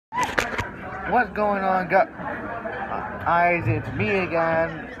What's going on, guys? It's me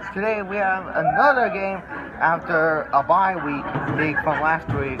again. Today we have another game after a bye week from last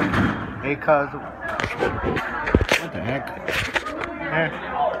week because what the heck?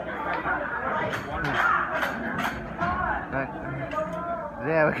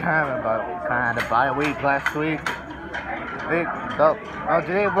 Yeah, we kind of bye week last week. So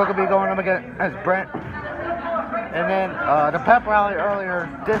today we're gonna be going up against Brent. And then the pep rally earlier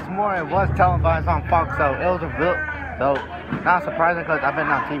this morning was televised on Fox, so it was so not surprising because I've been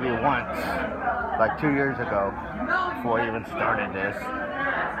on TV once, like 2 years ago, before I even started this.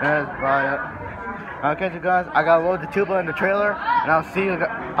 I'll catch you guys. I gotta load the tuba in the trailer, and I'll see you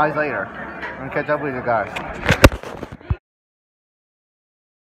guys later. I'm gonna catch up with you guys.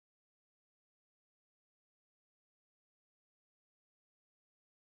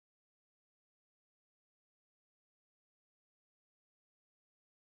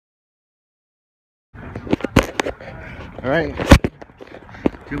 Alright,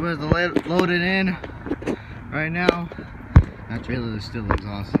 tuba's loaded in right now. That trailer still looks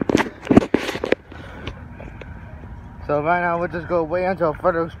awesome. So right now we'll just go way until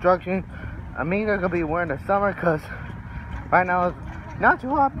further instruction. I'm either gonna be wearing the summer because right now it's not too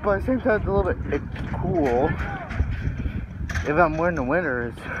hot, but at the same time it's cool. If I'm wearing the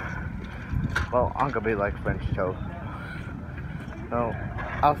winter, well, I'm gonna be like French toast. So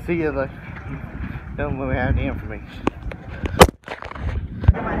I'll see you when we have the information.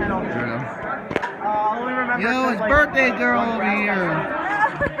 Yo, it's birthday girl over here.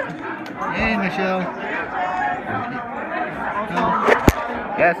 Hey, Michelle.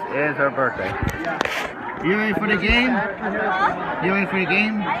 Yes, it is her birthday. You ready for the game? You ready for the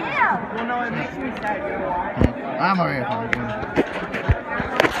game? I am. Well, no, it makes me sad. I'm ready for the game.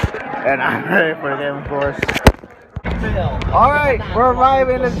 And I'm ready for the game, of course. Alright, we're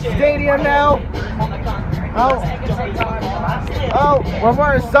arriving at the stadium now. Oh, we're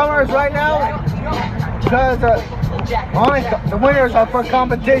wearing summers right now because the winners are for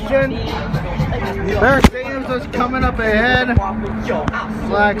competition. Their stadiums is coming up ahead,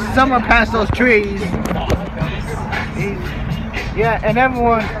 like summer past those trees. Yeah, and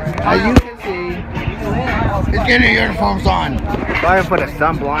everyone, as you can see, is getting their uniforms on. Sorry for the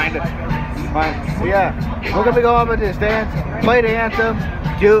sun blind. Yeah, we're gonna be going up into the stands, play the anthem,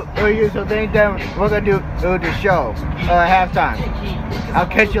 do our usual thing, then we're gonna do the show halftime. I'll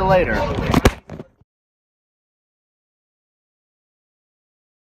catch you later.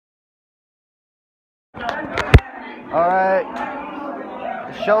 Alright,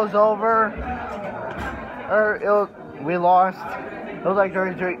 the show's over. We lost. It was like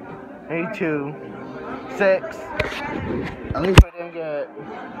 33, 82, 6. At least we didn't get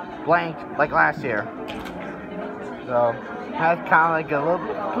blanked like last year. So that's kind of like a little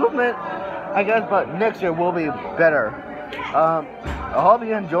improvement, I guess, but next year will be better. I hope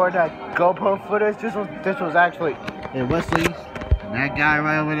you enjoyed that GoPro footage. This was actually in Wesley, that guy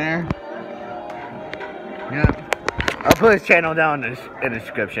right over there. Yeah, I'll put his channel down in the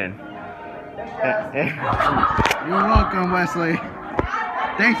description. You're welcome, Wesley.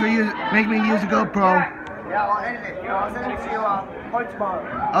 Thanks for making me use a GoPro. Yeah, I'll edit it. I'll send it to you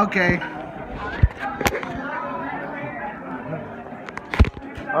tomorrow. Okay.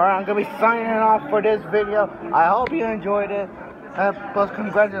 Alright, I'm going to be signing off for this video. I hope you enjoyed it. Plus,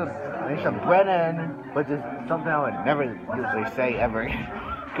 congratulations to Brennan, which is something I would never usually say ever.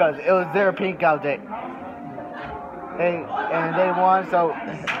 Because it was their pink out day. And they won, so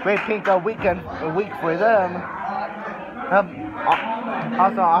great pink out week for them.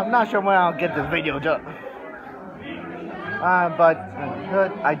 Also, I'm not sure when I'll get this video done. But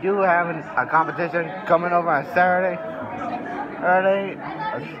good. I do have a competition coming over on Saturday.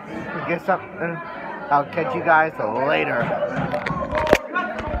 Get something. I'll catch you guys later.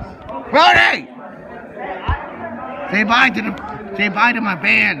 Brody! Say bye to my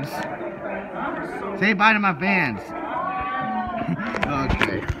fans. Say bye to my fans.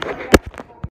 Okay.